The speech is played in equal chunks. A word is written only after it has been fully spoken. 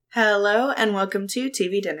Hello, and welcome to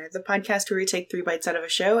TV Dinner, the podcast where we take 3 bites out of a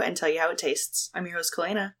show and tell you how it tastes. I'm your host,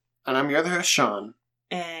 Kalena. And I'm your other host, Sean.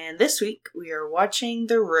 And this week, we are watching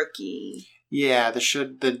The Rookie. Yeah,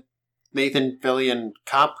 the Nathan Fillion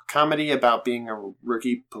cop comedy about being a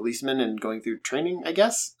rookie policeman and going through training, I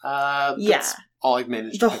guess? That's all I've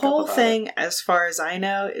managed to The pick up whole about thing, it. as far as I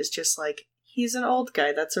know, is just like, he's an old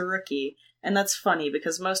guy that's a rookie. And that's funny,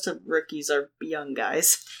 because most of rookies are young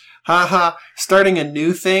guys. Haha, starting a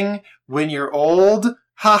new thing when you're old?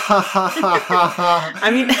 Ha ha ha ha ha ha.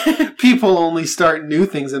 I mean... People only start new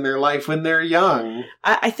things in their life when they're young.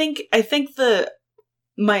 I think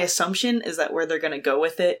my assumption is that where they're going to go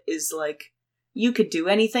with it is like, you could do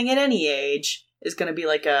anything at any age is going to be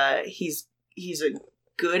like he's a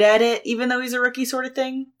good at it, even though he's a rookie sort of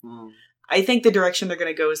thing. Mm. I think the direction they're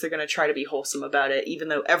going to go is they're going to try to be wholesome about it, even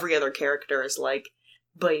though every other character is like,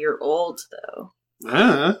 but you're old, though.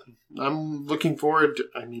 I'm looking forward to,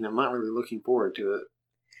 I'm not really looking forward to it.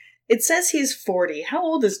 It says he's 40. How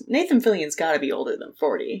old is... Nathan Fillion's got to be older than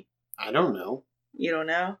 40. I don't know. You don't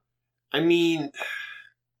know? I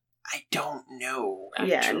don't know,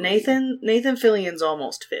 actually. Yeah, Nathan Fillion's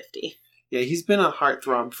almost 50. Yeah, he's been a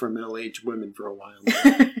heartthrob for middle-aged women for a while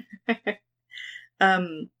now.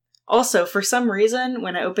 Also, for some reason,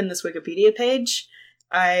 when I opened this Wikipedia page,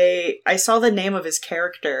 I saw the name of his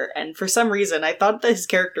character, and for some reason, I thought that his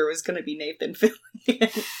character was going to be Nathan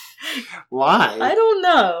Fillion. Why? I don't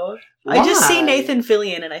know. Why? I just see Nathan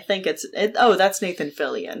Fillion, and I think that's Nathan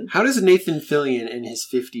Fillion. How does Nathan Fillion in his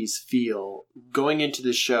 50s feel going into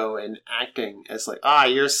the show and acting as like,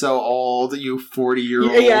 you're so old, you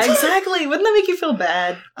 40-year-old? Yeah, exactly. Wouldn't that make you feel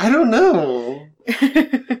bad? I don't know.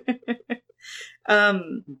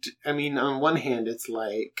 On one hand, it's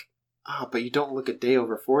like, but you don't look a day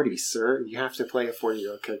over 40, sir. You have to play a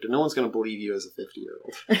 40-year-old character. No one's going to believe you as a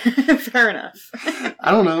 50-year-old. Fair enough.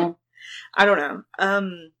 I don't know.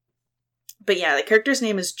 But yeah, the character's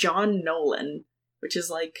name is John Nolan, which is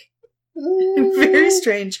like very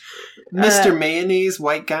strange. Mr. Mayonnaise,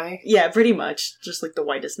 white guy? Yeah, pretty much. Just like the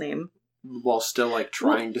whitest name. While still like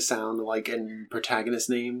trying to sound like a protagonist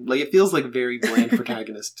name. Like it feels like very bland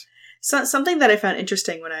protagonist. So, something that I found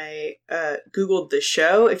interesting when I Googled the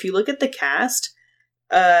show, if you look at the cast,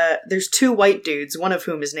 there's 2 white dudes, one of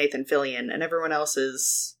whom is Nathan Fillion, and everyone else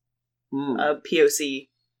is POC.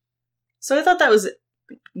 So I thought that was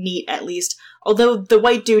neat, at least. Although the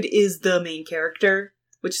white dude is the main character,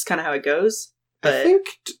 which is kind of how it goes. But...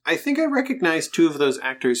 I think I recognize 2 of those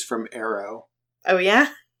actors from Arrow. Oh, yeah?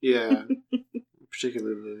 Yeah.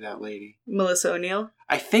 Particularly that lady. Melissa O'Neill?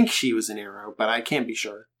 I think she was in Arrow, but I can't be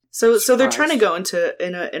sure. So they're trying to go in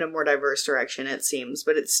a more diverse direction, it seems,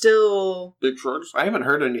 but it's still... I haven't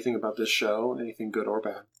heard anything about this show, anything good or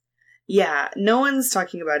bad. Yeah, no one's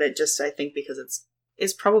talking about it, just I think because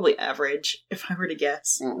it's probably average, if I were to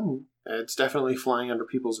guess. Mm-mm. It's definitely flying under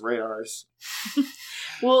people's radars.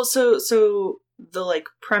 Well, so the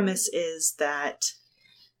premise is that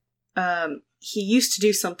he used to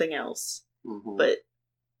do something else, but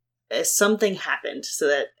something happened, so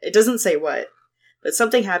that it doesn't say what. But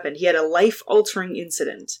something happened. He had a life-altering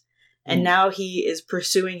incident, and now he is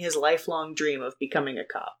pursuing his lifelong dream of becoming a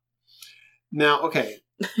cop. Now, okay.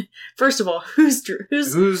 First of all,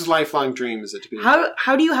 whose lifelong dream is it to be?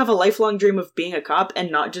 How do you have a lifelong dream of being a cop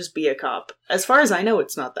and not just be a cop? As far as I know,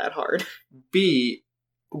 it's not that hard. B,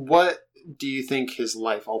 what do you think his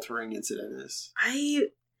life-altering incident is?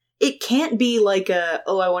 It can't be like I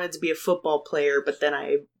wanted to be a football player, but then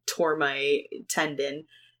I tore my tendon.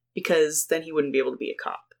 Because then he wouldn't be able to be a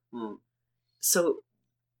cop. So,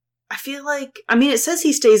 I feel like... it says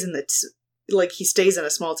he stays in he stays in a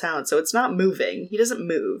small town, so it's not moving. He doesn't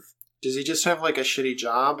move. Does he just have, a shitty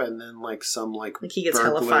job, and then, some, he gets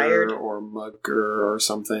hella fired? Or mugger or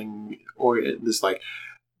something? Or this,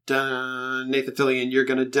 Nathan Fillion, you're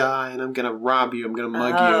gonna die, and I'm gonna rob you, I'm gonna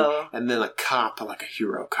mug you. And then a cop, a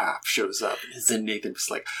hero cop, shows up, and then Nathan's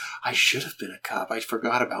like, I should have been a cop, I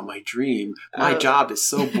forgot about my dream. My job is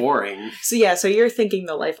so boring. So you're thinking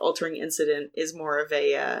the life-altering incident is more of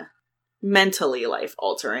a, mentally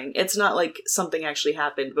life-altering. It's not like something actually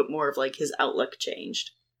happened, but more of his outlook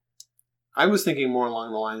changed. I was thinking more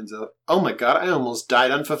along the lines of, oh my god, I almost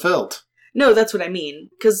died unfulfilled. No, that's what I mean,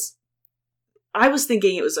 because... I was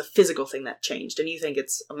thinking it was a physical thing that changed, and you think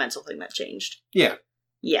it's a mental thing that changed. Yeah.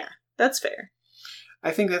 Yeah, that's fair.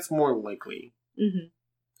 I think that's more likely.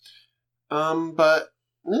 Mm-hmm. But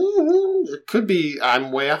it could be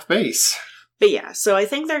I'm way off base. But yeah, so I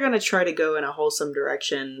think they're going to try to go in a wholesome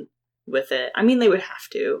direction with it. They would have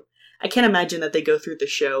to. I can't imagine that they go through the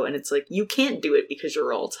show and it's like, you can't do it because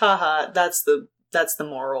you're old. Haha, that's the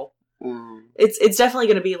moral. It's definitely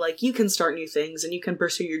going to be like, you can start new things and you can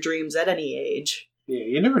pursue your dreams at any age. Yeah,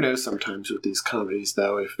 you never know sometimes with these comedies,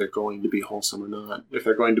 though, if they're going to be wholesome or not. If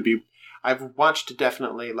they're going to be... I've watched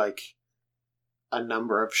definitely, like, a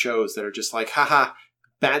number of shows that are just like, haha,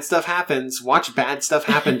 bad stuff happens. Watch bad stuff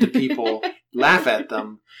happen to people. Laugh at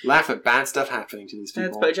them. Laugh at bad stuff happening to these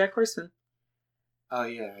people. That's BoJack Horseman. Oh,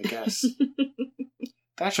 yeah, I guess.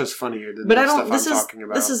 That show's funnier than but the stuff I'm talking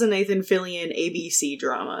about. This is a Nathan Fillion ABC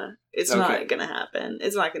drama. It's not going to happen.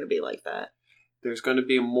 It's not going to be like that. There's going to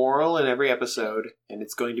be a moral in every episode, and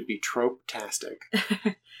it's going to be trope-tastic.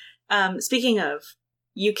 Speaking of,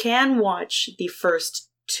 you can watch the first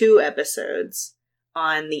 2 episodes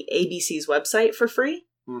on the ABC's website for free.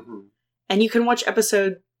 Mm-hmm. And you can watch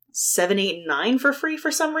episode 7, 8, and 9 for free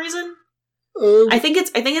for some reason. I think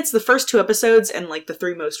it's the first 2 episodes and like the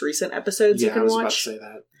 3 most recent episodes you can watch. Yeah, I was about to say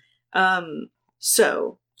that.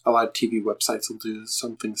 So a lot of TV websites will do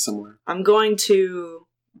something similar. I'm going to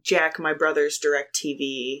jack my brother's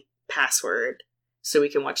DirecTV password so we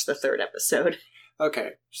can watch the 3rd episode.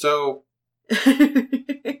 Okay, so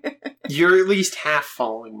you're at least half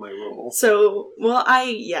following my rule. So, well,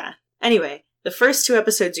 Anyway, the first 2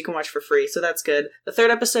 episodes you can watch for free, so that's good. The 3rd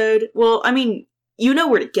episode, well, I mean, you know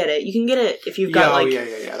where to get it. You can get it if you've got,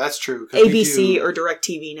 yeah, that's true. ABC or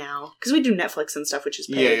DirecTV now. Because we do Netflix and stuff, which is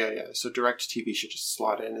paid. Yeah. So DirecTV should just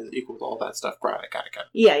slot in as equal to all that stuff. Got it.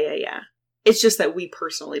 Yeah. It's just that we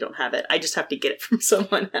personally don't have it. I just have to get it from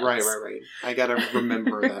someone else. Right. I gotta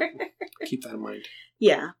remember that. Keep that in mind.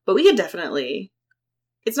 Yeah, but we could definitely...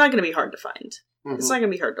 It's not going to be hard to find. Mm-hmm. It's not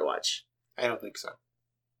going to be hard to watch. I don't think so.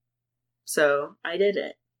 So, I did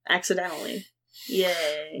it. Accidentally.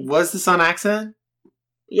 Yay. Was this on accident?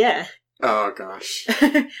 Yeah. Oh, gosh.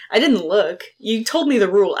 I didn't look. You told me the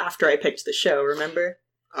rule after I picked the show, remember?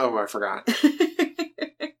 Oh, I forgot. I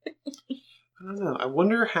don't know. I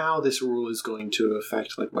wonder how this rule is going to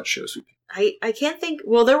affect like what shows we pick. I can't think.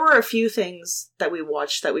 Well, there were a few things that we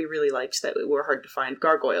watched that we really liked that were hard to find.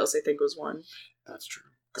 Gargoyles, I think, was one. That's true.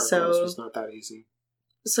 Gargoyles was not that easy.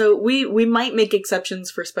 So we might make exceptions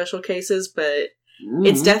for special cases, but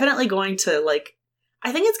it's definitely going to, like...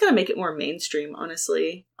 I think it's going to make it more mainstream,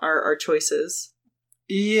 honestly, our choices.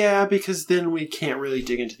 Yeah, because then we can't really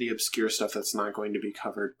dig into the obscure stuff that's not going to be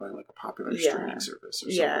covered by like a popular streaming service or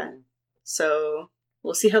something. Yeah. So,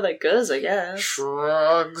 we'll see how that goes, I guess.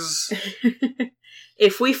 Shrugs.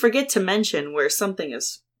 If we forget to mention where something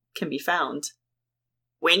can be found.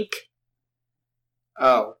 Wink.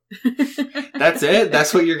 Oh. That's it?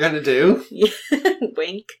 That's what you're going to do? Yeah.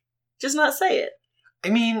 Wink. Just not say it. I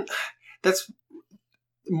mean, that's...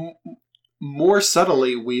 more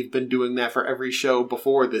subtly, we've been doing that for every show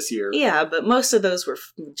before this year. Yeah, but most of those were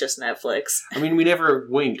just Netflix. I mean, we never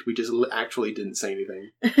winked. We just actually didn't say anything.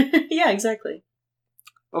 Yeah, exactly.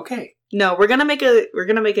 Okay. No, we're gonna make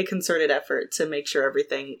a concerted effort to make sure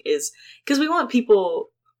everything is, because we want people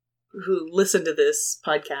who listen to this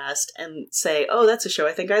podcast and say, "Oh, that's a show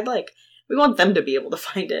I think I'd like." We want them to be able to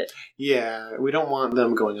find it. Yeah, we don't want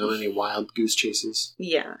them going on any wild goose chases.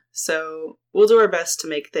 Yeah, so we'll do our best to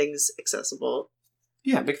make things accessible.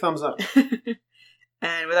 Yeah, big thumbs up.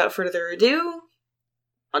 And without further ado,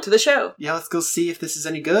 onto the show. Yeah, let's go see if this is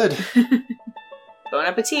any good. Bon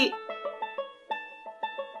appetit.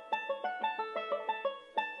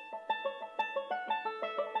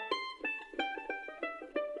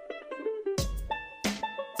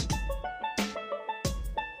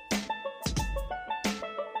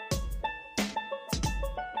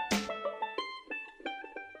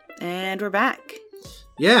 And we're back.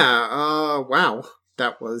 Yeah, wow.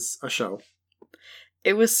 That was a show.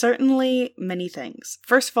 It was certainly many things.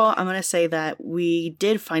 First of all, I'm going to say that we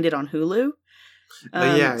did find it on Hulu.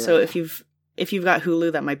 Yeah. So if you've got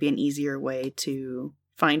Hulu, that might be an easier way to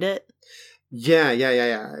find it. Yeah.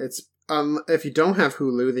 It's if you don't have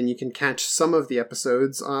Hulu, then you can catch some of the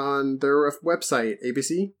episodes on their website,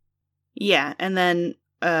 ABC. Yeah, and then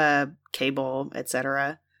cable,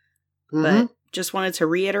 etc. Mm-hmm. But just wanted to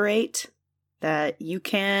reiterate that you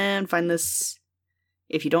can find this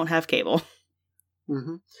if you don't have cable.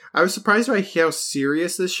 Mm-hmm. I was surprised by how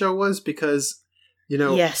serious this show was because, you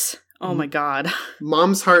know... Yes. Oh my god.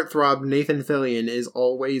 Mom's heartthrob Nathan Fillion is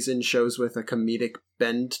always in shows with a comedic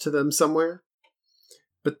bend to them somewhere.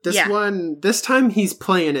 But this time he's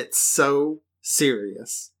playing it so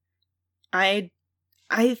serious.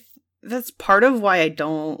 That's part of why I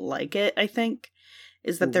don't like it, I think.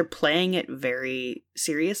 Is that they're playing it very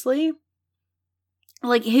seriously.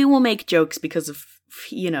 Like, he will make jokes because of,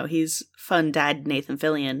 he's fun dad Nathan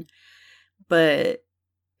Fillion. But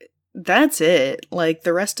that's it. Like,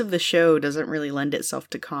 the rest of the show doesn't really lend itself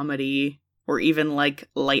to comedy or even like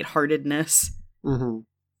lightheartedness. Mm-hmm.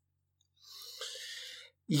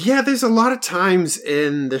 Yeah, there's a lot of times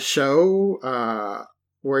in the show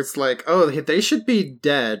where it's like, oh, they should be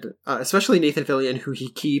dead. Especially Nathan Fillion, who he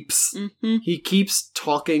keeps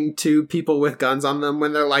talking to people with guns on them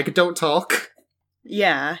when they're like, don't talk.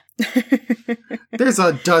 Yeah. There's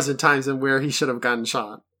a dozen times in where he should have gotten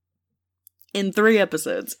shot. In 3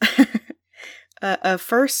 episodes.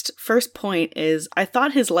 First point is, I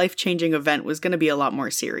thought his life-changing event was going to be a lot more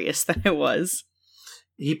serious than it was.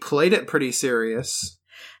 He played it pretty serious.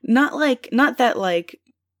 Not that like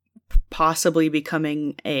possibly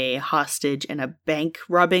becoming a hostage in a bank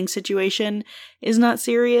robbing situation is not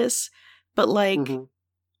serious, but like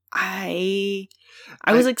I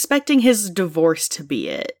was expecting his divorce to be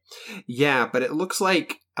it. Yeah, but it looks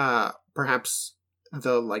like perhaps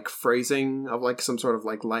the like phrasing of like some sort of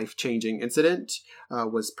like life-changing incident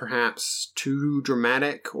was perhaps too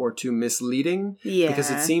dramatic or too misleading. Yeah. Because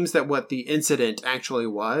it seems that what the incident actually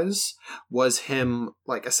was him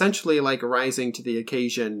like essentially like rising to the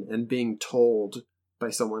occasion and being told by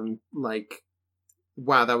someone like,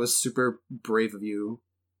 wow, that was super brave of you.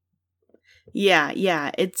 Yeah.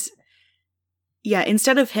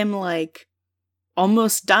 Instead of him like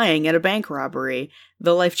almost dying at a bank robbery,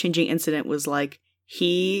 the life-changing incident was like,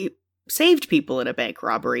 he saved people in a bank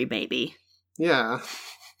robbery, maybe. Yeah.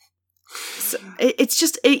 So it's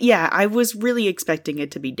just, I was really expecting it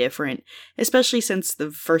to be different, especially since the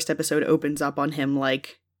first episode opens up on him,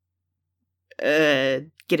 like,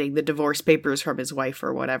 getting the divorce papers from his wife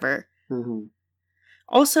or whatever. Mm-hmm.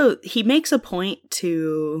 Also, he makes a point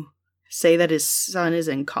to say that his son is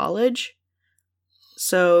in college.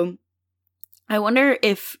 So I wonder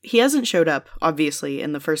if he hasn't showed up, obviously,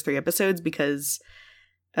 in the first 3 episodes because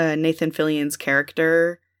Nathan Fillion's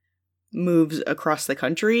character moves across the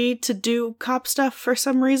country to do cop stuff for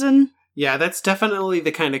some reason. Yeah, that's definitely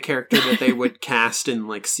the kind of character that they would cast in,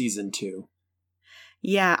 like, season 2.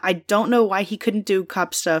 Yeah, I don't know why he couldn't do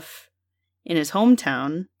cop stuff in his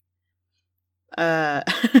hometown. But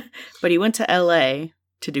he went to LA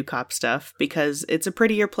to do cop stuff because it's a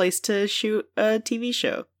prettier place to shoot a TV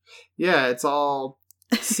show. Yeah, it's all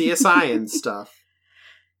CSI and stuff.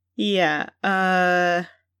 Yeah,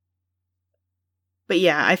 but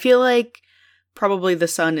yeah, I feel like probably the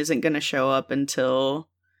son isn't going to show up until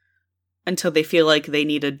they feel like they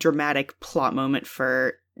need a dramatic plot moment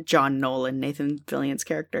for John Nolan, Nathan Fillion's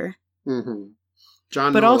character. Mm-hmm.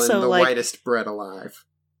 John but Nolan, also, the like, whitest bread alive.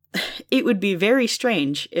 It would be very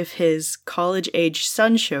strange if his college-age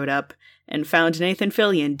son showed up and found Nathan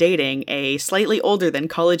Fillion dating a slightly older than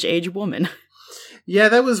college-age woman. Yeah,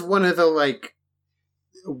 that was one of the, like,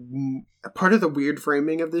 part of the weird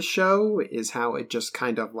framing of this show is how it just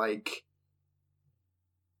kind of, like,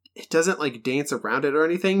 it doesn't, like, dance around it or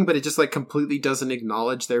anything, but it just, like, completely doesn't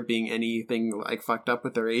acknowledge there being anything, like, fucked up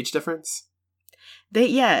with their age difference.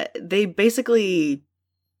 They basically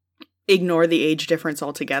ignore the age difference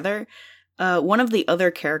altogether. One of the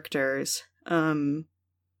other characters,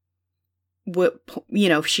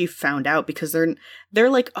 she found out because they're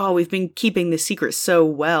like, oh, we've been keeping this secret so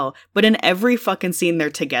well, but in every fucking scene they're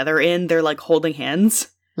together in, they're like holding hands.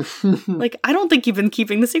 Like, I don't think you've been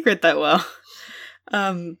keeping the secret that well.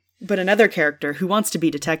 But another character who wants to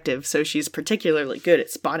be detective, so she's particularly good at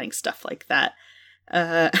spotting stuff like that,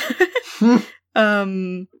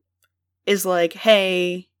 is like,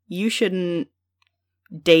 hey, you shouldn't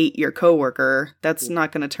date your coworker. That's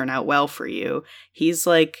not going to turn out well for you. He's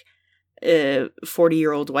like a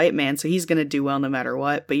 40-year-old white man, so he's going to do well no matter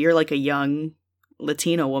what, but you're like a young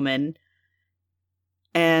Latina woman.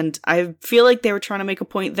 And I feel like they were trying to make a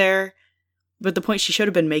point there, but the point she should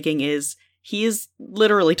have been making is he is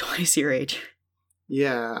literally twice your age.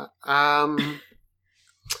 Yeah. I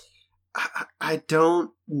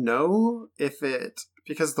don't know if it,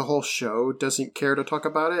 because the whole show doesn't care to talk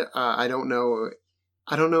about it. I don't know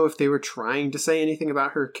if they were trying to say anything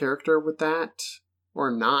about her character with that or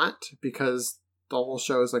not, because the whole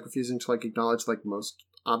show is like refusing to like acknowledge like most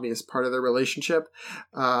obvious part of their relationship,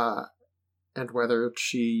 and whether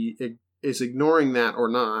she is ignoring that or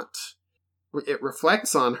not. It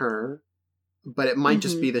reflects on her, but it might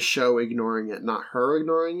just be the show ignoring it, not her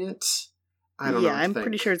ignoring it. I don't know. Yeah, I'm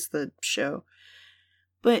pretty sure it's the show.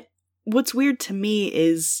 But what's weird to me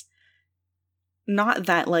is not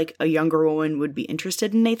that, like, a younger woman would be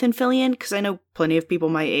interested in Nathan Fillion, because I know plenty of people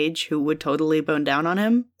my age who would totally bone down on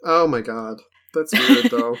him. Oh my god. That's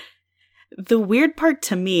weird, though. The weird part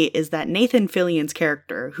to me is that Nathan Fillion's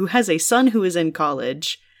character, who has a son who is in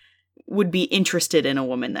college, would be interested in a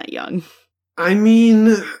woman that young. I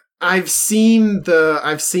mean, I've seen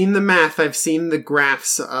the math. I've seen the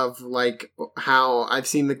graphs of like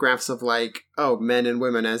men and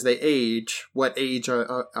women as they age. What age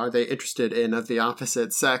are they interested in of the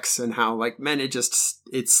opposite sex, and how like men it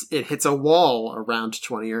hits a wall around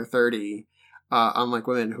 20 or 30, unlike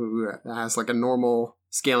women who has like a normal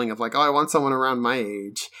scaling of like, oh, I want someone around my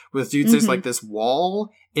age. With dudes, there's like this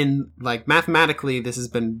wall in like mathematically. This has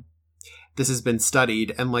been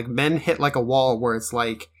studied, and like men hit like a wall where it's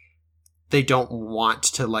like they don't want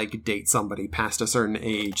to like date somebody past a certain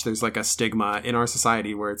age. There's like a stigma in our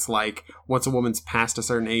society where it's like once a woman's past a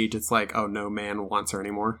certain age, it's like, oh, no man wants her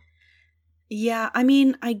anymore. Yeah, I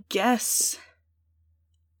mean, I guess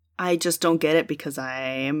I just don't get it because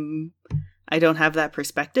I don't have that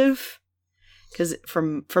perspective. Because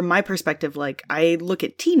from my perspective, like I look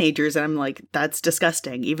at teenagers and I'm like, that's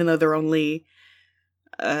disgusting, even though they're only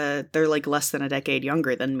they're like less than a decade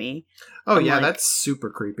younger than me. Oh, yeah, like, that's super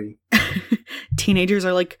creepy. Teenagers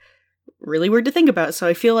are like really weird to think about. So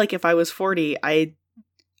I feel like if I was 40, I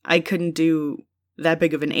couldn't do that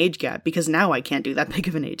big of an age gap, because now I can't do that big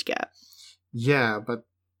of an age gap. Yeah, but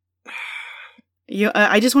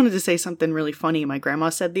I just wanted to say something really funny my grandma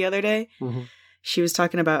said the other day. Mm-hmm. She was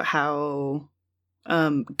talking about how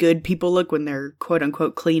good people look when they're quote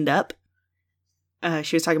unquote cleaned up.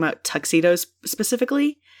 She was talking about tuxedos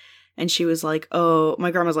specifically, and she was like, oh,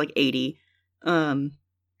 my grandma's like 80.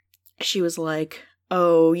 She was like,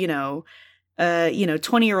 oh,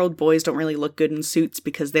 20-year-old boys don't really look good in suits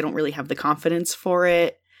because they don't really have the confidence for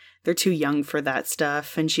it. They're too young for that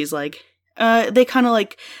stuff. And she's like, they kind of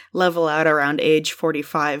like level out around age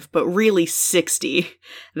 45, but really 60.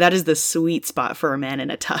 That is the sweet spot for a man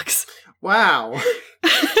in a tux. Wow.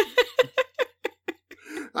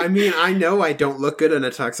 I mean, I know I don't look good in a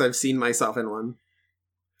tux. I've seen myself in one.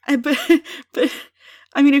 But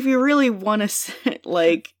I mean, if you really want to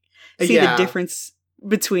like see the difference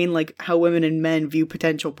between like how women and men view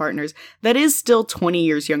potential partners, that is still 20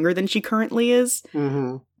 years younger than she currently is.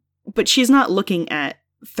 Mm-hmm. But she's not looking at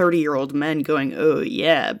 30-year-old men going, oh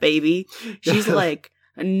yeah, baby. She's like,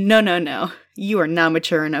 no, you are not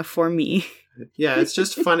mature enough for me. Yeah, it's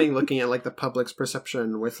just funny looking at like the public's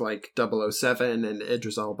perception with like 007 and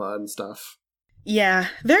Idris Elba and stuff. Yeah,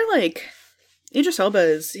 they're like, Idris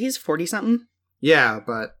Elba he's 40-something. Yeah,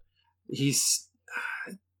 but he's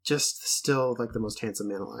just still like the most handsome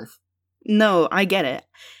man alive. No, I get it.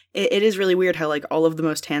 It is really weird how like all of the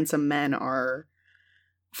most handsome men are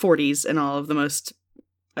 40s and all of the most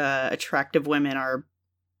attractive women are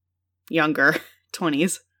younger,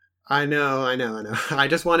 20s. I know. I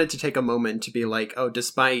just wanted to take a moment to be like, oh,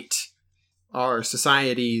 despite our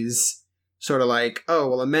society's sort of like, oh,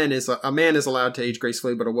 well, a man is allowed to age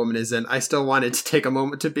gracefully, but a woman isn't. I still wanted to take a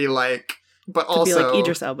moment to be like, but to also be like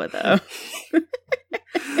Idris Elba, though.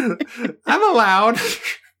 I'm allowed.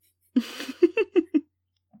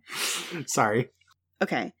 Sorry.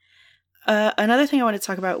 Okay. Another thing I wanted to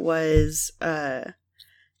talk about was, I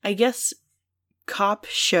guess, cop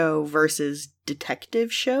show versus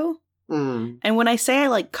detective show. Mm. And when I say I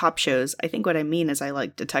like cop shows, I think what I mean is I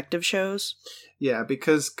like detective shows. Yeah,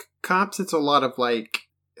 because cops, it's a lot of like,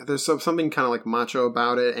 there's something kind of like macho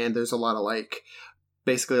about it, and there's a lot of like,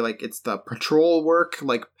 basically like it's the patrol work.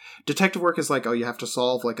 Like detective work is like, oh, you have to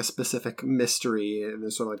solve like a specific mystery, and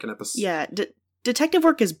there's sort of like an episode. Yeah, detective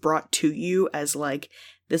work is brought to you as like,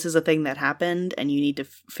 this is a thing that happened, and you need to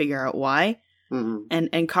figure out why. Mm-hmm.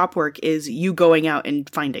 And cop work is you going out and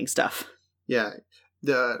finding stuff. Yeah.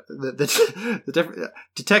 The different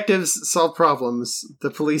detectives solve problems. The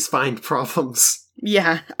police find problems.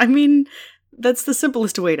 Yeah, I mean, that's the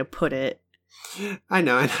simplest way to put it. I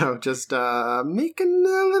know. Just making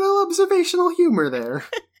a little observational humor there.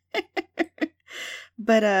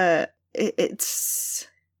 But it's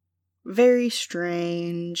very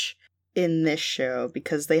strange in this show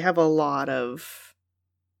because they have a lot of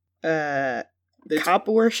cop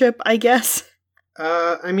worship, I guess.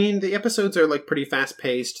 I mean, the episodes are like pretty fast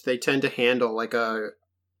paced. They tend to handle like a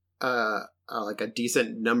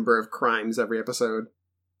decent number of crimes every episode,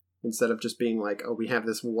 instead of just being like, oh, we have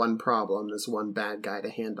this one problem, this one bad guy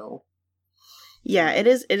to handle. Yeah, it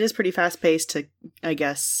is pretty fast paced to, I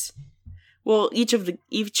guess. Well, each of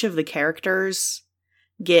the characters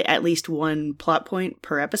get at least one plot point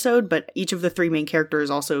per episode, but each of the three main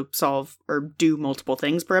characters also solve or do multiple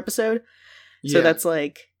things per episode. Yeah. So that's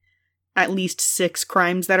like at least 6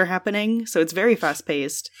 crimes that are happening. So it's very fast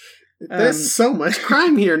paced. There's so much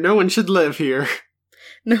crime here. No one should live here.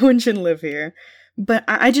 No one should live here. But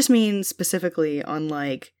I just mean specifically on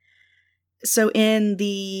like, so in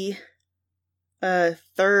the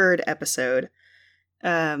 3rd episode,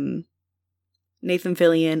 Nathan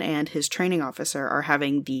Fillion and his training officer are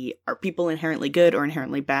having the "are people inherently good or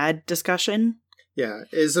inherently bad" discussion. Yeah,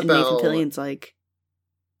 Isabel. And Nathan Fillion's like,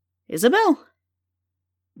 Isabel?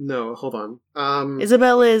 No, hold on.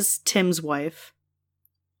 Isabel is Tim's wife.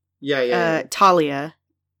 Yeah. Talia.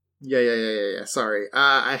 Yeah. Sorry.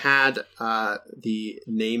 I had the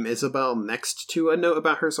name Isabel next to a note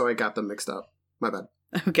about her, so I got them mixed up. My bad.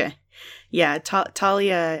 Okay. Yeah,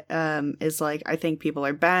 Talia is like, I think people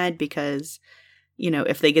are bad because,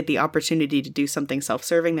 if they get the opportunity to do something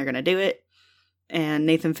self-serving, they're going to do it. And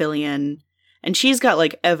Nathan Fillion, and she's got,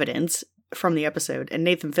 like, evidence from the episode, and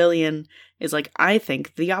Nathan Fillion is like, I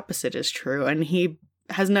think the opposite is true, and he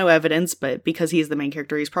has no evidence, but because he's the main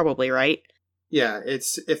character, he's probably right. Yeah,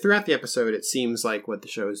 throughout the episode, it seems like what the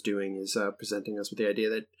show is doing is presenting us with the idea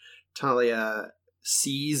that Talia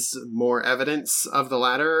sees more evidence of the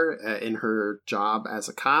latter in her job as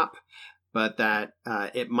a cop, but that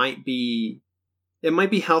it might be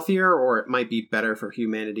healthier, or it might be better for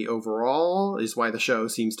humanity overall, is why the show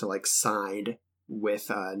seems to like side with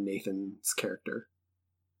Nathan's character.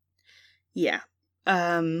 Yeah.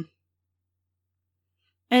 And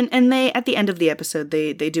they, at the end of the episode,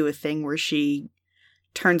 they do a thing where she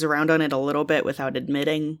turns around on it a little bit without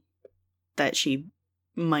admitting that she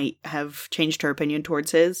might have changed her opinion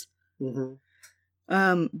towards his.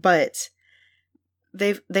 Mm-hmm. But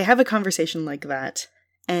they have a conversation like that,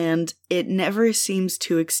 and it never seems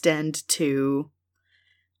to extend to,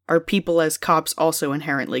 are people as cops also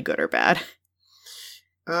inherently good or bad?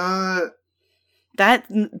 That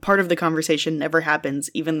part of the conversation never happens,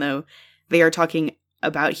 even though they are talking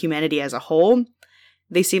about humanity as a whole.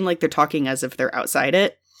 They seem like they're talking as if they're outside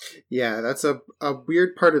it. Yeah, that's a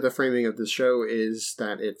weird part of the framing of the show, is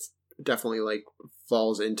that it's definitely like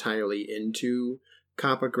falls entirely into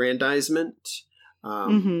cop aggrandizement.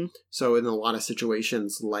 So in a lot of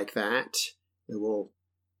situations like that, it will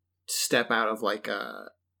step out of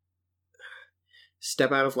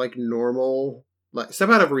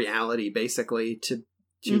reality, basically,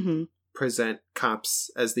 to present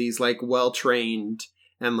cops as these like well-trained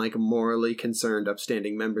and like morally concerned,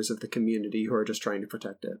 upstanding members of the community who are just trying to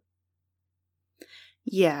protect it.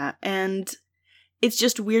 Yeah, and it's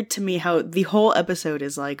just weird to me how the whole episode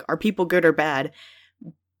is like, are people good or bad?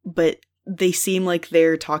 But they seem like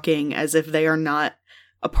they're talking as if they are not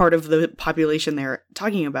a part of the population they're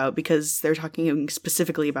talking about, because they're talking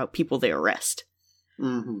specifically about people they arrest.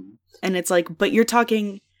 Mm-hmm. And it's like, but you're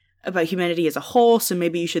talking about humanity as a whole, so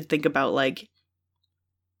maybe you should think about, like,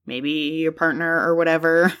 maybe your partner or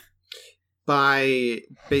whatever. By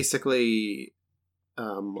basically,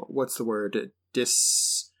 what's the word?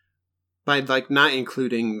 By, like, not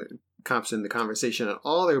including cops in the conversation at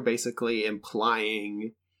all, they're basically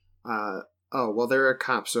implying, oh, well, they're a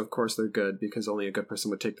cop, so of course they're good, because only a good person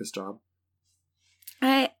would take this job.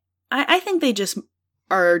 I think they just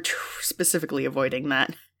are specifically avoiding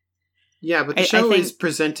that. Yeah, but the show is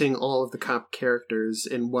presenting all of the cop characters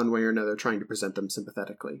in one way or another, trying to present them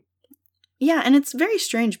sympathetically. Yeah, and it's very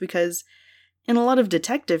strange because in a lot of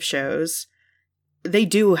detective shows, they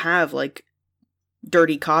do have, like,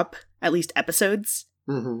 dirty cop, at least episodes.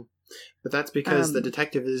 Mm-hmm. But that's because the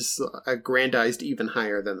detective is aggrandized even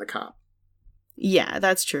higher than the cop. Yeah,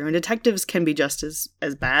 that's true. And detectives can be just as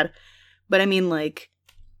bad. But I mean, like,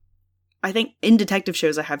 I think in detective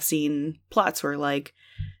shows I have seen plots where, like,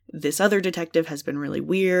 this other detective has been really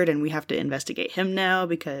weird and we have to investigate him now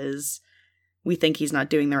because we think he's not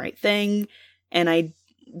doing the right thing. And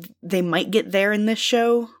they might get there in this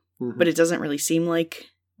show, but it doesn't really seem like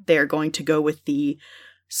they're going to go with the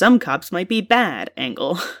some cops might be bad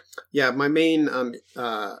angle. Yeah, my main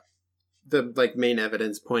main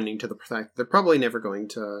evidence pointing to the fact they're probably never going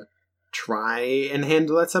to try and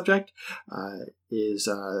handle that subject is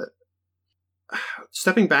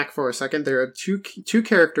stepping back for a second. There are two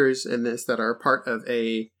characters in this that are part of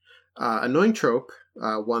a annoying trope,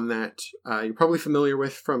 one that you're probably familiar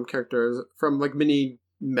with from like mini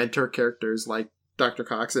mentor characters like Dr.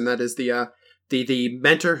 Cox, and that is the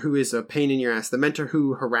mentor who is a pain in your ass, the mentor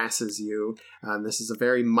who harasses you. This is a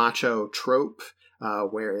very macho trope,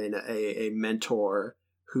 wherein a mentor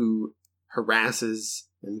who harasses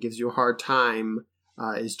and gives you a hard time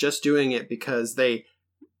is just doing it because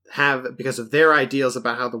because of their ideals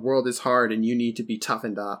about how the world is hard and you need to be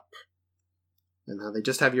toughened up. And how they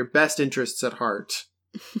just have your best interests at heart.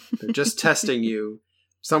 They're just testing you.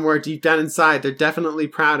 Somewhere deep down inside, they're definitely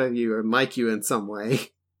proud of you or like you in some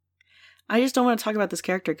way. I just don't want to talk about this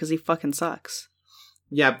character because he fucking sucks.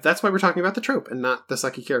 Yeah, that's why we're talking about the trope and not the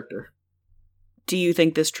sucky character. Do you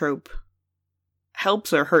think this trope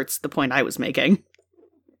helps or hurts the point I was making?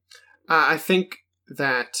 I think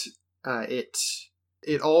that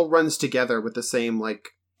it all runs together with the same like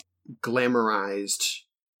glamorized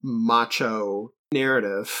macho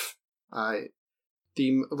narrative. The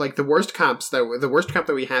worst cop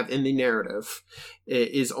that we have in the narrative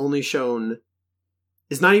is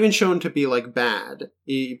not even shown to be like bad,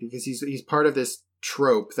 because he's part of this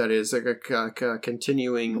trope that is like a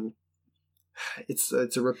continuing. It's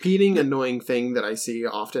a repeating annoying thing that I see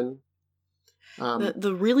often.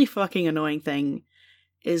 The really fucking annoying thing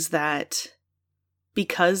is that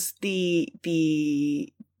because this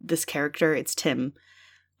character, it's Tim,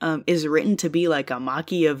 is written to be like a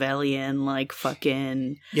Machiavellian, like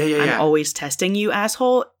fucking I'm always testing you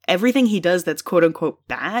asshole. Everything he does that's quote unquote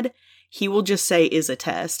bad, he will just say is a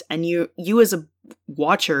test, and you as a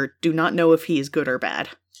watcher do not know if he is good or bad.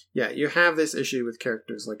 Yeah, you have this issue with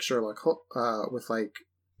characters like Sherlock, with like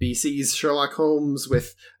BC's Sherlock Holmes,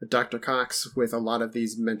 with Dr. Cox, with a lot of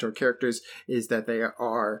these mentor characters, is that they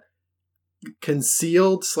are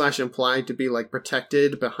concealed / implied to be like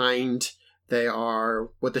protected behind. They are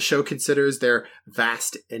what the show considers their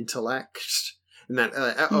vast intellect, and that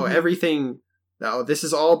everything. Oh, this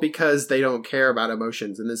is all because they don't care about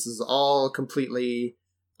emotions, and this is all completely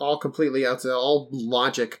all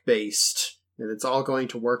logic based. And it's all going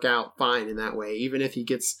to work out fine in that way. Even if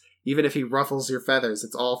he ruffles your feathers,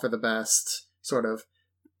 it's all for the best, sort of.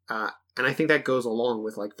 And I think that goes along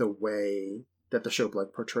with like the way that the show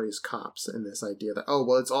like portrays cops, and this idea that, oh,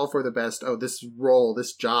 well, it's all for the best. Oh, this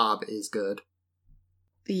job is good.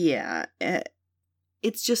 Yeah.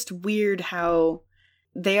 It's just weird how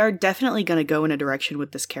they are definitely going to go in a direction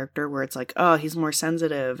with this character where it's like, oh, he's more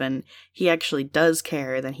sensitive and he actually does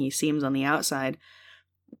care than he seems on the outside.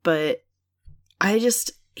 But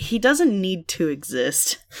he doesn't need to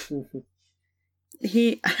exist. In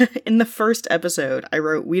the first episode, I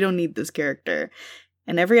wrote, we don't need this character.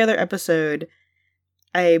 And every other episode,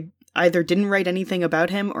 I either didn't write anything about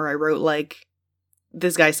him or I wrote, like,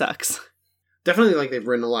 this guy sucks. Definitely, like, they've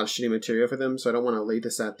written a lot of shitty material for them, so I don't want to lay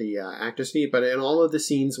this at the actor's feet, but in all of the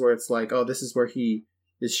scenes where it's like, oh, this is where he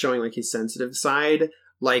is showing, like, his sensitive side,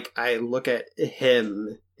 like, I look at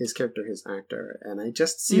him, his character, his actor, and I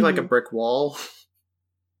just see, like, a brick wall.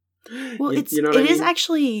 Well, it is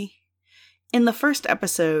actually, in the first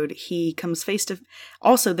episode, he comes face to...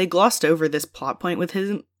 Also, they glossed over this plot point with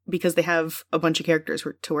him, because they have a bunch of characters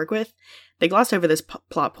to work with. They glossed over this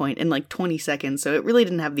plot point in like 20 seconds, so it really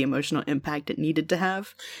didn't have the emotional impact it needed to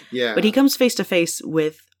have. Yeah. But he comes face to face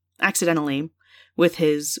accidentally, with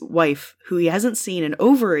his wife, who he hasn't seen in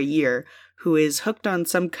over a year, who is hooked on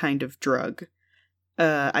some kind of drug.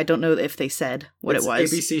 I don't know if they said what it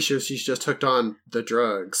was. ABC shows she's just hooked on the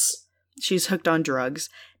drugs. She's hooked on drugs,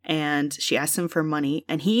 and she asks him for money,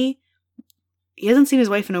 and he hasn't seen his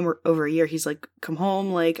wife in over a year. He's like, come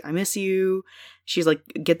home, like, I miss you. She's like,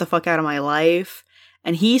 get the fuck out of my life.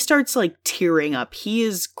 And he starts, like, tearing up. He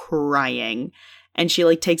is crying. And she,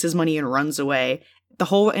 like, takes his money and runs away. The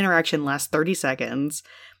whole interaction lasts 30 seconds.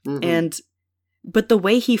 Mm-hmm. But the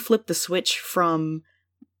way he flipped the switch from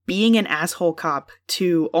being an asshole cop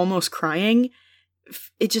to almost crying,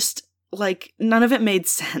 it just, like, none of it made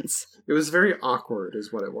sense. It was very awkward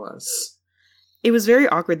is what it was. It was very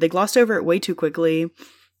awkward. They glossed over it way too quickly,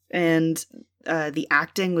 and the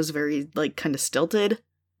acting was very, like, kind of stilted.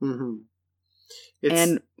 Mm-hmm.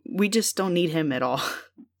 And we just don't need him at all.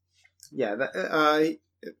 Yeah,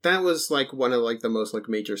 that was, like, one of, like, the most, like,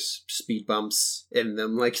 major speed bumps in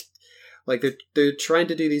them. Like they're trying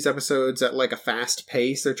to do these episodes at, like, a fast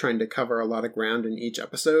pace. They're trying to cover a lot of ground in each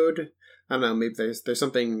episode. I don't know, maybe there's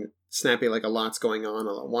something snappy, like a lot's going on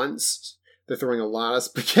all at once. They're throwing a lot of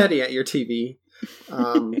spaghetti at your TV.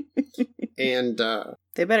 And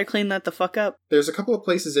they better clean that the fuck up. There's a couple of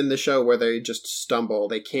places in the show where they just stumble.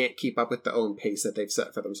 They can't keep up with the own pace that they've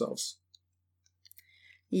set for themselves.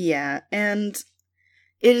 Yeah, and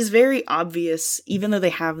it is very obvious, even though they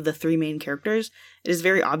have the three main characters, it is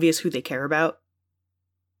very obvious who they care about.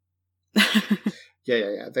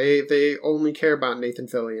 Yeah. They only care about Nathan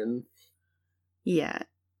Fillion. Yeah.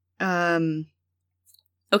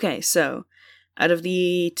 Okay, so out of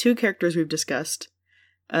the two characters we've discussed,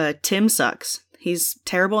 Tim sucks. He's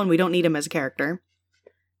terrible and we don't need him as a character.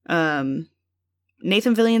 Nathan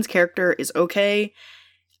Fillion's character is okay.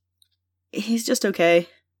 He's just okay.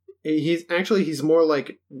 He's more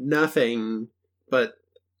like nothing, but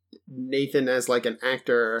Nathan as like an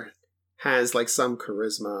actor has like some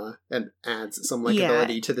charisma and adds some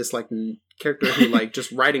likability to this like character who like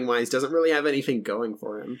just writing wise doesn't really have anything going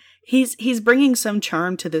for him. He's bringing some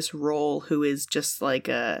charm to this role, who is just like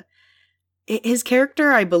his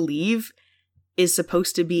character, I believe, is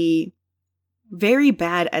supposed to be very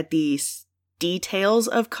bad at the details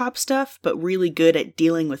of cop stuff, but really good at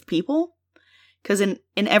dealing with people. Because in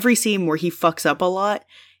every scene where he fucks up a lot,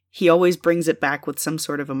 he always brings it back with some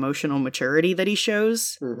sort of emotional maturity that he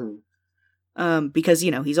shows. Mm-hmm. Because,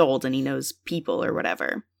 he's old and he knows people or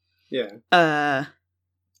whatever. Yeah.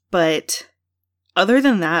 But other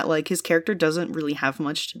than that, like, his character doesn't really have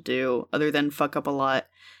much to do other than fuck up a lot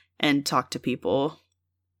and talk to people.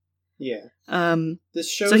 Yeah. So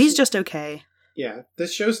he's just okay. Yeah.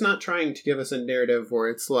 This show's not trying to give us a narrative where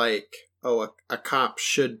it's like, oh, a cop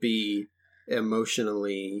should be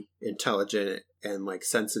emotionally intelligent and, like,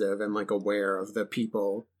 sensitive and, like, aware of the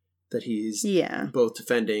people that he's both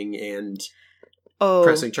defending and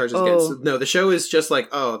pressing charges against. No, the show is just like,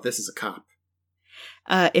 oh, this is a cop.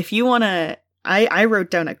 If you want to... I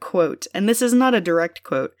wrote down a quote, and this is not a direct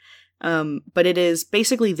quote, but it is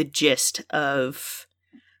basically the gist of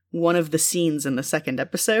one of the scenes in the second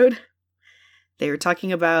episode. They were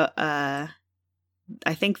talking about, I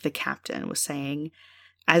think the captain was saying,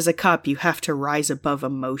 as a cop, you have to rise above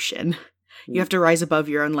emotion. You have to rise above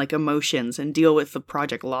your own, like, emotions and deal with the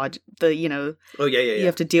project Oh, yeah. You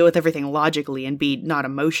have to deal with everything logically and be not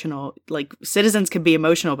emotional. Like, citizens can be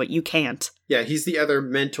emotional, but you can't. Yeah, he's the other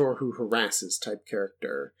mentor who harasses type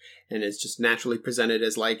character. And it's just naturally presented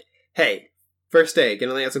as like, hey, first day,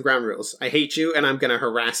 gonna lay out some ground rules. I hate you, and I'm gonna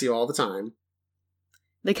harass you all the time.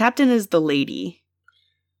 The captain is the lady.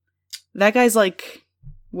 That guy's like,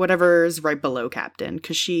 whatever's right below captain,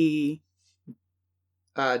 because she...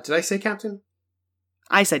 did I say captain?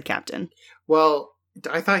 I said captain. Well,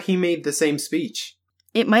 I thought he made the same speech.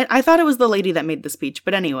 I thought it was the lady that made the speech,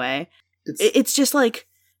 but anyway. It's just like,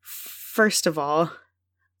 first of all,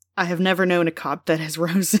 I have never known a cop that has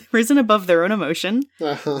risen above their own emotion.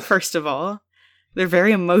 First of all. They're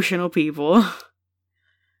very emotional people.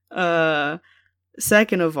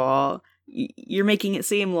 Second of all, you're making it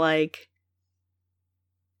seem like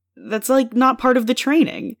that's, like, not part of the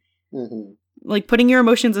training. Mm-hmm. Like, putting your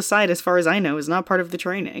emotions aside, as far as I know, is not part of the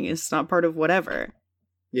training. It's not part of whatever.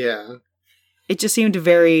 Yeah. It just seemed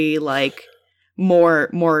very, like, more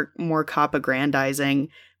cop aggrandizing,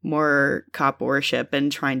 more cop worship,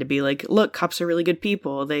 and trying to be like, look, cops are really good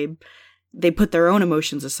people. They put their own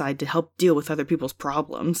emotions aside to help deal with other people's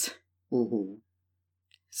problems. Mm-hmm.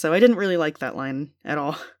 So I didn't really like that line at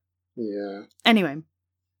all. Yeah. Anyway.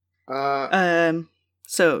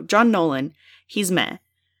 So John Nolan, he's meh.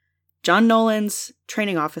 John Nolan's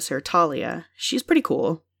training officer, Talia, she's pretty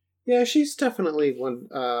cool. Yeah, she's definitely one,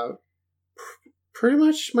 pretty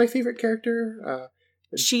much my favorite character.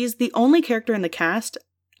 She's the only character in the cast,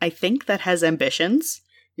 I think, that has ambitions.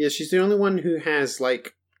 Yeah, she's the only one who has,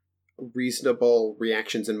 like, reasonable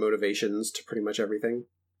reactions and motivations to pretty much everything.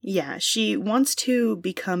 Yeah, she wants to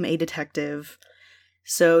become a detective,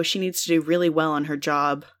 so she needs to do really well on her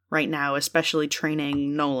job right now, especially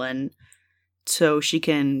training Nolan, so she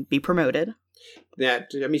can be promoted. Yeah,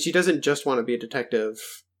 I mean, she doesn't just want to be a detective.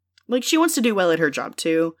 Like, she wants to do well at her job,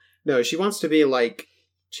 too. No, she wants to be, like,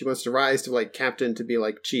 she wants to rise to, like, captain, to be,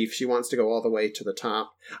 like, chief. She wants to go all the way to the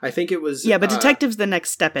top. I think it was... Yeah, but detective's the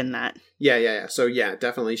next step in that. Yeah. So, yeah,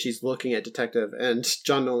 definitely, she's looking at detective, and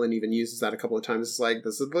John Nolan even uses that a couple of times. It's like,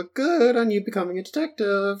 this would look good on you becoming a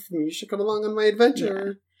detective. You should come along on my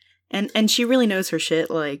adventure. Yeah. And she really knows her shit.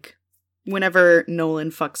 Like, whenever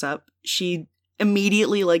Nolan fucks up, she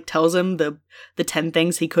immediately, like, tells him the 10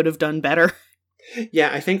 things he could have done better. Yeah,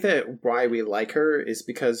 I think that why we like her is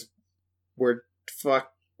because we're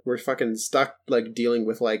fucking stuck, like, dealing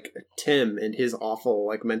with, like, Tim and his awful,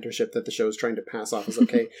 like, mentorship that the show's trying to pass off as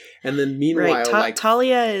okay. And then meanwhile, right. like...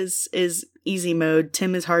 Talia is easy mode,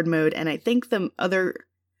 Tim is hard mode, and I think the other...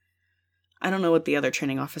 I don't know what the other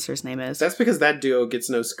training officer's name is. That's because that duo gets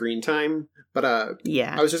no screen time. But,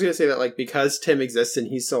 yeah. I was just gonna say that, like, because Tim exists and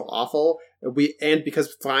he's so awful, and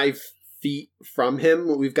because 5 feet from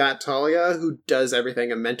him, we've got Talia, who does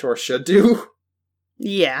everything a mentor should do.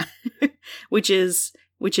 Yeah. Which is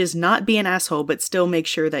not be an asshole, but still make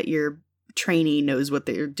sure that your trainee knows what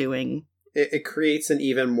they're doing. It creates an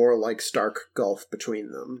even more, like, stark gulf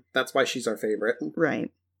between them. That's why she's our favorite.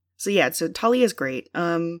 Right. So yeah, so Talia's great.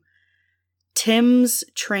 Tim's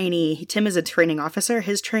trainee, Tim is a training officer,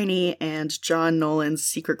 his trainee, and John Nolan's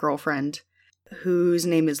secret girlfriend, whose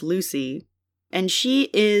name is Lucy. And she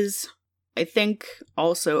is, I think,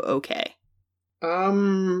 also okay.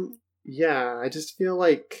 Yeah, I just feel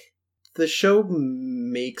like the show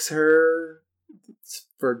makes her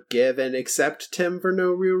forgive and accept Tim for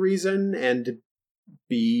no real reason and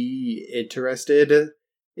be interested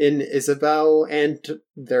in Isabel and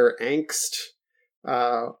their angst,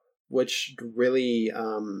 which really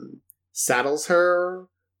saddles her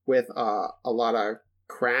with a lot of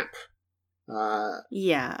crap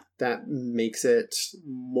That makes it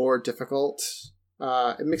more difficult.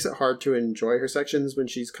 It makes it hard to enjoy her sections when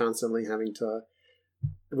she's constantly having to...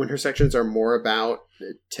 When her sections are more about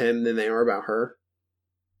Tim than they are about her.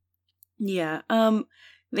 Yeah.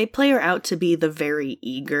 They play her out to be the very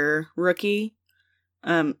eager rookie.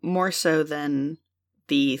 More so than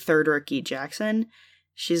the third rookie, Jackson.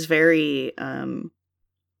 She's very,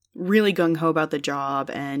 really gung-ho about the job,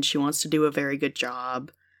 and she wants to do a very good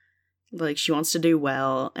job. Like, she wants to do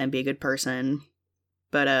well and be a good person.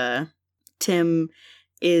 But, Tim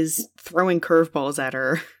is throwing curveballs at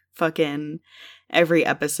her fucking every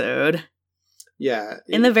episode. Yeah.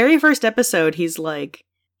 In the very first episode, he's like,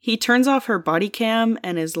 he turns off her body cam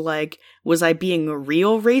and is like, was I being a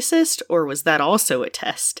real racist, or was that also a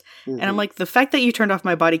test? Mm-hmm. And I'm like, the fact that you turned off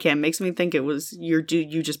my body cam makes me think it was you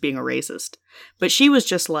just being a racist. But she was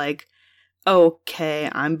just like, okay,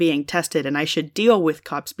 I'm being tested and I should deal with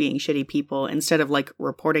cops being shitty people instead of like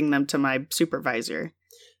reporting them to my supervisor.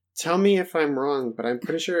 Tell me if I'm wrong, but I'm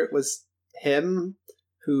pretty sure it was him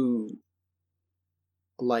who,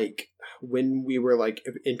 like, when we were like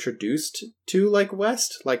introduced to like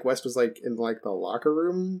West was like in like the locker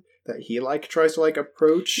room that he like tries to like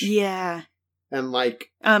approach, and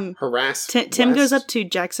like harass. Tim goes up to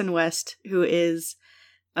Jackson West, who is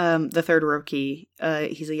the third rookie.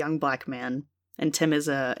 He's a young black man, and Tim is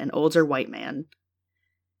an older white man.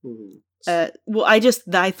 Mm-hmm. Well, I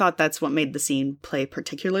thought that's what made the scene play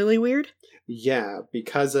particularly weird. Yeah,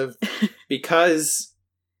 because the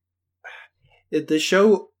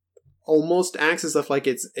show almost acts as if like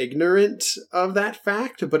it's ignorant of that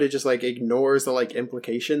fact, but it just like ignores the like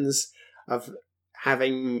implications of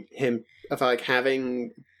having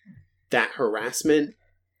that harassment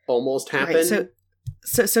almost happen. Right,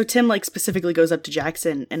 so Tim like specifically goes up to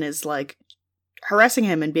Jackson and is like harassing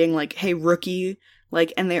him and being like, "Hey, rookie,"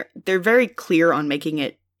 like, and they're very clear on making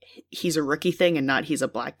it he's a rookie thing and not he's a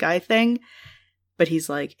black guy thing. But he's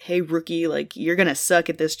like, "Hey, rookie, like, you're gonna suck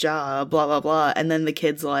at this job, blah, blah, blah." And then the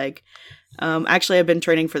kid's like, actually, I've been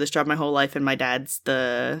training for this job my whole life, and my dad's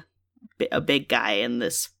a big guy in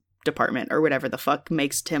this department, or whatever the fuck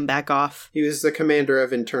makes Tim back off. He was the commander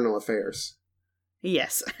of internal affairs.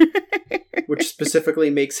 Yes. Which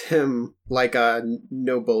specifically makes him, like, a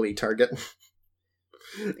no-bully target.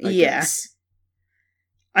 I guess.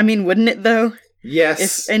 I mean, wouldn't it, though?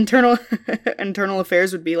 Yes. If internal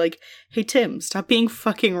affairs would be like, "Hey, Tim, stop being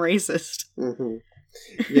fucking racist." Mm-hmm.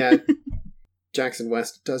 Yeah. Jackson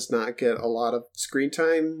West does not get a lot of screen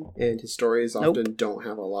time, and his stories often don't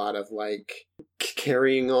have a lot of, like,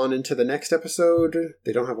 carrying on into the next episode.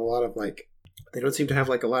 They don't have a lot of, like, they don't seem to have,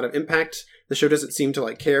 like, a lot of impact. The show doesn't seem to,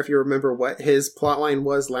 like, care if you remember what his plotline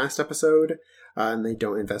was last episode, and they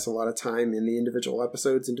don't invest a lot of time in the individual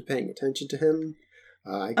episodes into paying attention to him.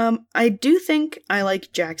 I do think I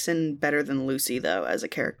like Jackson better than Lucy, though, as a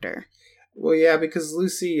character. Well, yeah, because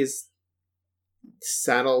Lucy is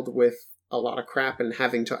saddled with a lot of crap and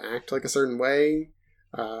having to act like a certain way.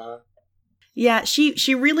 Yeah,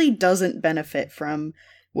 she really doesn't benefit from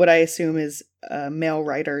what I assume is male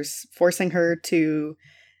writers forcing her to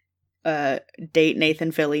date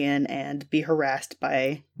Nathan Fillion and be harassed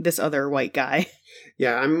by this other white guy.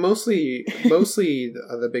 Yeah, I'm mostly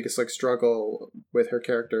the biggest like struggle with her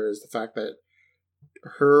character is the fact that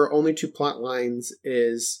her only two plot lines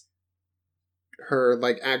is her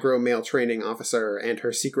like aggro male training officer and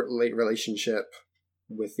her secret late relationship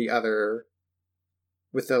with the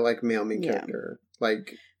like male main character.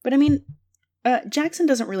 Like, but I mean, Jackson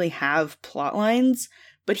doesn't really have plot lines,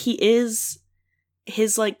 but his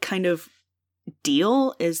like kind of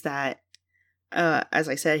deal is that as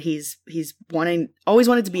I said, he's always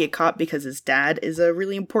wanted to be a cop because his dad is a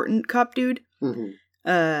really important cop dude. Mm-hmm.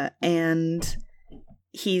 And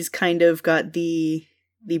he's kind of got the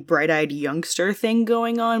bright-eyed youngster thing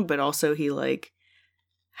going on, but also he like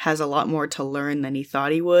has a lot more to learn than he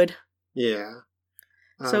thought he would. Yeah.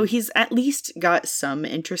 So he's at least got some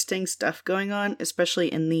interesting stuff going on, especially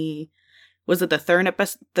in was it the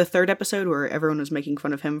third episode where everyone was making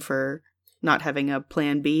fun of him for not having a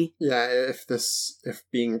plan B? Yeah, if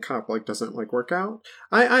being a cop like doesn't like work out.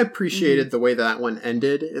 I appreciated the way that one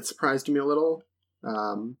ended. It surprised me a little.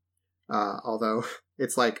 Although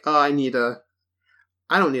it's like, I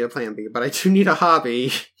don't need a plan B, but I do need a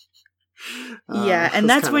hobby. Yeah, and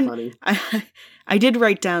that's when I did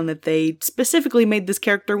write down that they specifically made this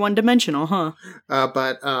character one-dimensional, huh?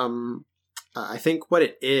 But I think what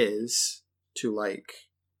it is to like,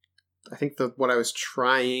 I think what I was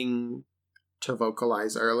trying to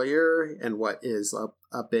vocalize earlier, and what is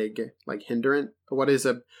a big like hindrance, what is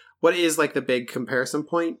like the big comparison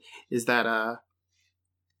point is that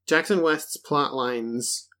Jackson West's plot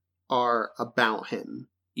lines are about him,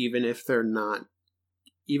 even if they're not.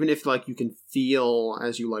 Even if, like, you can feel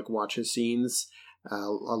as you, like, watch his scenes,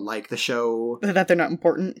 like the show... That they're not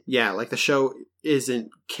important? Yeah, like the show isn't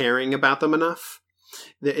caring about them enough.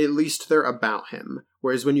 At least they're about him.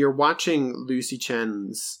 Whereas when you're watching Lucy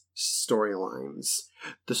Chen's storylines,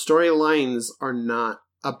 the storylines are not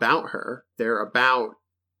about her. They're about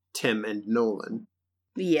Tim and Nolan.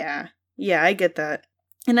 Yeah. Yeah, I get that.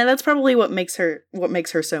 And that's probably what makes her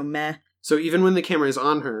so meh. So even when the camera is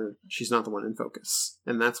on her, she's not the one in focus.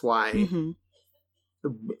 And that's why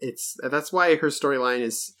that's why her storyline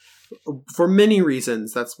is, for many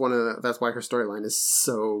reasons, that's why her storyline is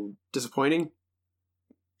so disappointing.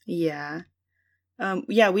 Yeah.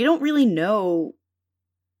 We don't really know.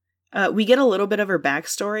 We get a little bit of her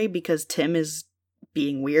backstory because Tim is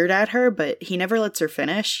being weird at her, but he never lets her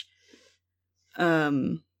finish.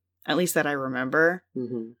 At least that I remember.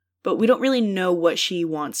 Mm-hmm. But we don't really know what she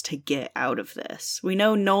wants to get out of this. We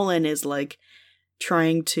know Nolan is, like,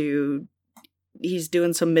 he's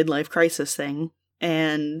doing some midlife crisis thing,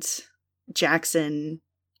 and Jackson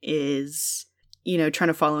is, trying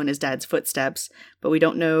to follow in his dad's footsteps, but we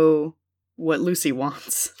don't know what Lucy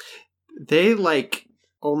wants. They,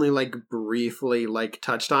 only, briefly,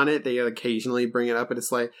 touched on it. They occasionally bring it up, and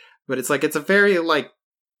it's a very,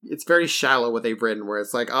 it's very shallow what they've written, where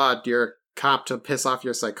it's like, you're a cop to piss off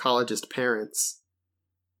your psychologist parents.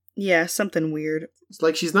 Yeah, something weird. It's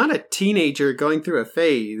like she's not a teenager going through a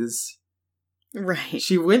phase. Right.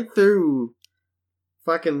 She went through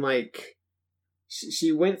fucking,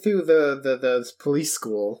 she went through the police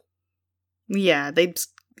school. Yeah, they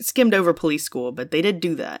skimmed over police school, but they did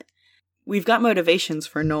do that. We've got motivations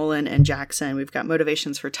for Nolan and Jackson. We've got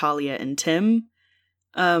motivations for Talia and Tim.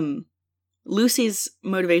 Lucy's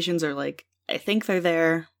motivations are I think they're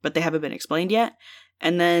there, but they haven't been explained yet.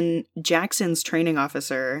 And then Jackson's training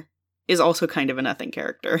officer is also kind of a nothing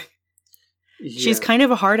character. Yeah. She's kind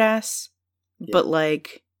of a hard ass, but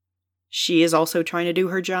she is also trying to do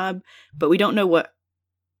her job, but we don't know what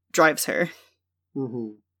drives her.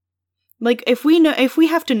 Mm-hmm. If we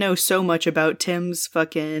have to know so much about Tim's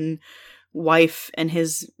fucking wife and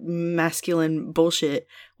his masculine bullshit,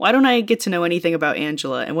 why don't I get to know anything about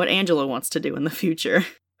Angela and what Angela wants to do in the future?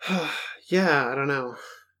 Yeah, I don't know.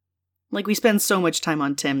 We spend so much time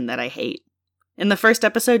on Tim that I hate. In the first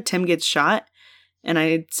episode, Tim gets shot, and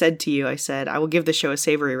I said to you, I will give the show a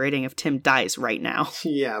savory rating if Tim dies right now.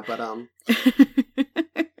 Yeah, but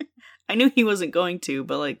I knew he wasn't going to,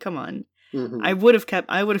 but come on. Mm-hmm. I would have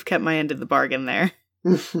kept my end of the bargain there.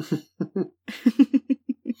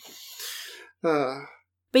 But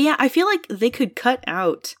yeah, I feel like they could cut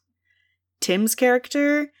out Tim's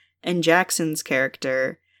character and Jackson's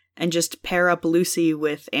character and just pair up Lucy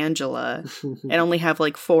with Angela and only have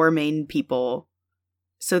 4 main people.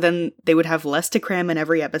 So then they would have less to cram in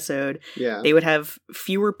every episode. Yeah. They would have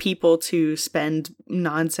fewer people to spend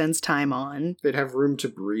nonsense time on. They'd have room to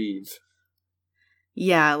breathe.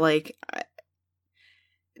 Yeah,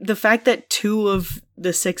 the fact that 2 of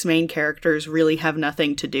the 6 main characters really have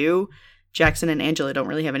nothing to do, Jackson and Angela don't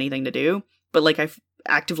really have anything to do, but I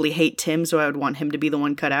actively hate Tim, so I would want him to be the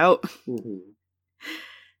one cut out. Mm-hmm.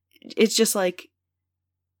 It's just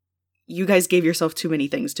you guys gave yourself too many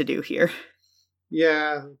things to do here.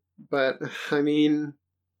 Yeah, but I mean,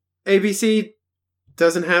 ABC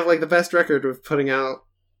doesn't have the best record of putting out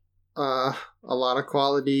a lot of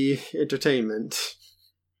quality entertainment.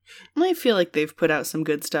 I feel like they've put out some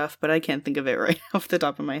good stuff, but I can't think of it right off the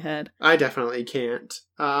top of my head. I definitely can't.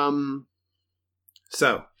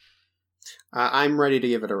 So, I'm ready to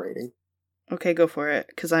give it a rating. Okay, go for it,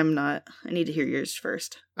 because I'm not. I need to hear yours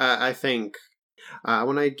first. I think I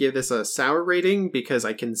want to give this a sour rating because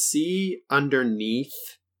I can see underneath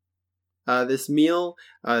this meal.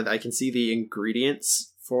 I can see the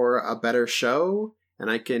ingredients for a better show,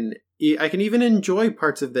 and I can even enjoy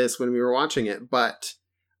parts of this when we were watching it, but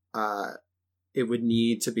it would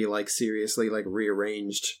need to be seriously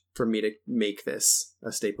rearranged for me to make this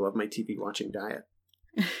a staple of my TV watching diet.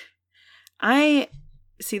 I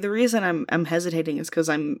see, the reason I'm hesitating is because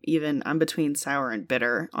I'm between sour and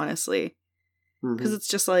bitter, honestly. Because it's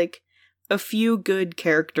just a few good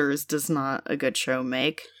characters does not a good show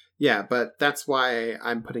make. Yeah, but that's why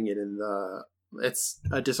I'm putting it in it's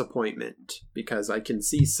a disappointment, because I can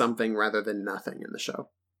see something rather than nothing in the show.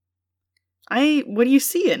 What do you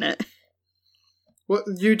see in it? Well,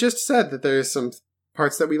 you just said that there's some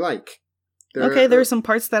parts that we like. There are some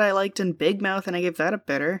parts that I liked in Big Mouth, and I gave that a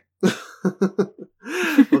bitter.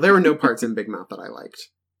 Well, there were no parts in Big Mouth that I liked.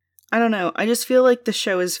 I don't know. I just feel like the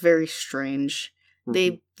show is very strange.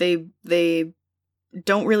 Mm-hmm. They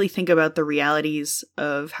don't really think about the realities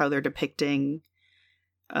of how they're depicting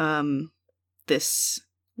this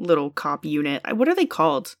little cop unit. What are they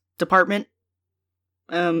called? Department?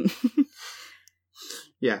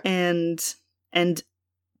 Yeah. And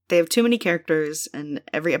they have too many characters, and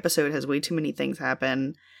every episode has way too many things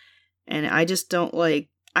happen. And I just don't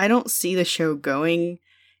I don't see the show going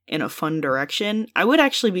in a fun direction. I would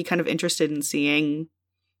actually be kind of interested in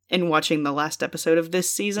watching the last episode of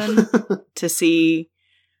this season to see,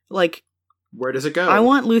 where does it go? I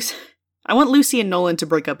want Lucy and Nolan to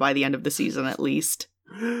break up by the end of the season, at least.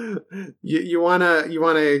 You wanna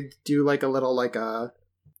do a little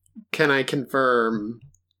can I confirm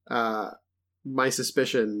my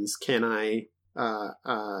suspicions? Can I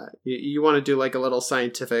you want to do a little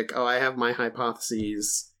scientific, I have my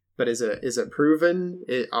hypotheses, but is it proven?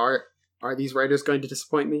 Are these writers going to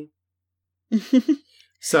disappoint me?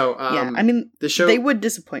 So yeah, I mean, the show, they would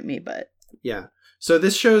disappoint me, but yeah. So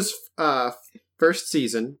this show's first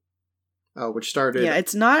season, which started, yeah,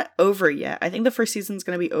 it's not over yet. I think the first season's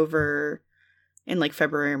going to be over in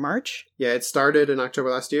February or March. Yeah, it started in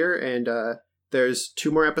October last year, and there's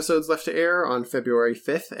 2 more episodes left to air on February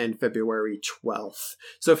 5th and February 12th.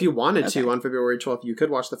 So if you wanted to, on February 12th, you could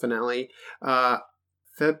watch the finale. The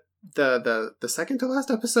second to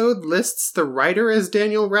last episode lists the writer as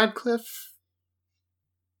Daniel Radcliffe.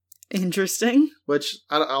 Interesting. Which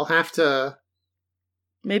I'll have to...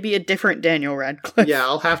 Maybe a different Daniel Radcliffe. Yeah,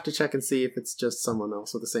 I'll have to check and see if it's just someone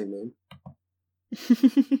else with the same name.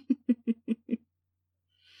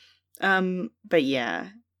 But yeah,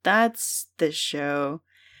 that's the show.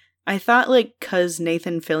 I thought, cause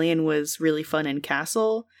Nathan Fillion was really fun in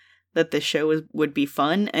Castle, that the show would be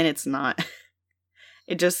fun, and it's not.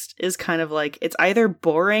 It just is kind of it's either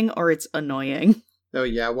boring or it's annoying. Oh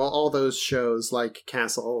yeah, well, all those shows like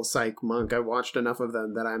Castle, Psych, Monk, I watched enough of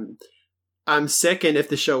them that I'm sick, and if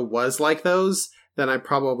the show was like those, then I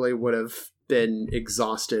probably would have been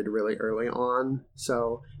exhausted really early on.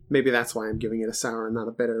 So maybe that's why I'm giving it a sour and not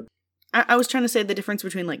a bitter. I was trying to say the difference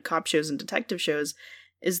between cop shows and detective shows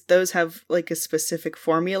is those have a specific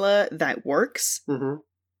formula that works. Mm-hmm.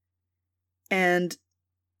 And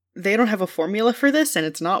they don't have a formula for this, and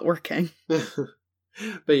it's not working.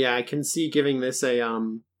 But yeah, I can see giving this a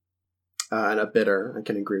bitter. I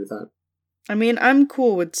can agree with that. I mean, I'm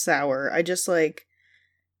cool with sour. I just I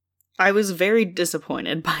was very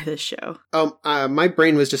disappointed by this show. My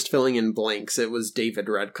brain was just filling in blanks. It was David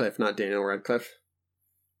Radcliffe, not Daniel Radcliffe.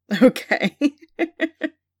 Okay.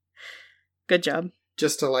 Good job.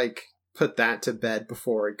 Just to put that to bed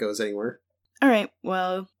before it goes anywhere. All right.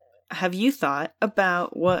 Well, have you thought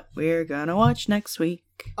about what we're gonna watch next week?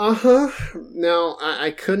 Now,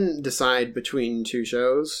 I couldn't decide between 2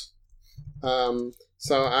 shows.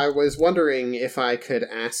 So I was wondering if I could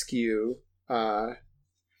ask you to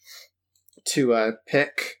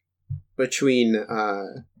pick between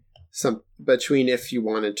if you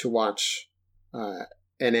wanted to watch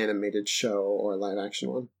an animated show or a live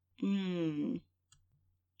action one.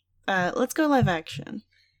 Let's go live action.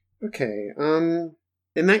 Okay.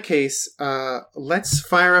 In that case, let's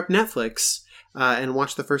fire up Netflix and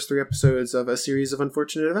watch the first 3 episodes of A Series of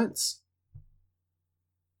Unfortunate Events.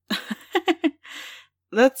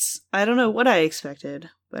 I don't know what I expected,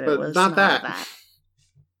 but it was not that.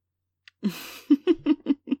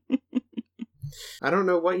 I don't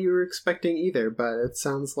know what you were expecting either, but it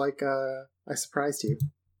sounds like I surprised you.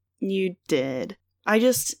 You did. I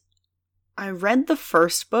read the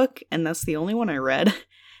first book, and that's the only one I read,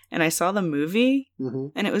 and I saw the movie,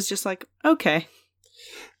 and it was just okay.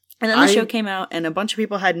 And then the show came out, and a bunch of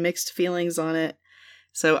people had mixed feelings on it,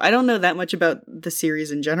 so I don't know that much about the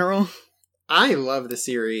series in general. I love the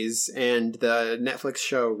series, and the Netflix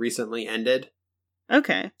show recently ended.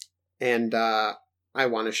 Okay. And I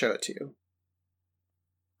want to show it to you.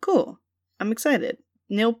 Cool. I'm excited.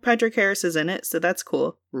 Neil Patrick Harris is in it, so that's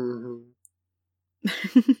cool.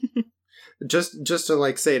 Just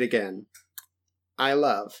to say it again. I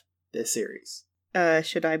love this series.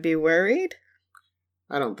 Should I be worried?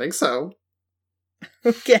 I don't think so.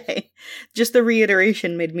 Okay. Just the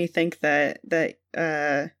reiteration made me think that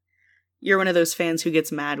you're one of those fans who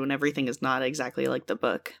gets mad when everything is not exactly like the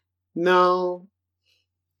book. No.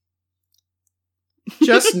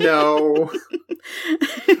 Just no.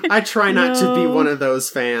 I try not to be one of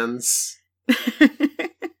those fans.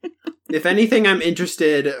 If anything, I'm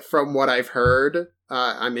interested from what I've heard.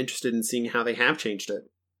 I'm interested in seeing how they have changed it.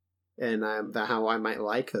 And how I might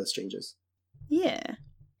like those changes. Yeah.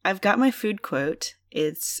 I've got my food quote.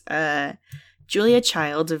 It's Julia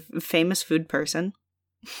Child, a famous food person.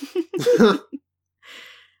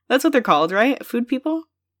 That's what they're called, right? Food people?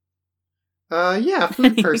 Yeah,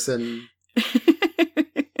 food person.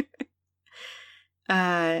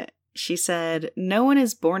 She said, "No one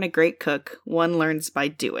is born a great cook. One learns by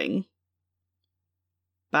doing."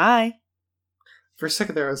 Bye. For a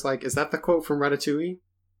second there, I was like, is that the quote from Ratatouille?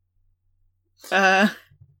 Bye.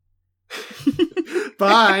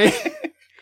 Bye.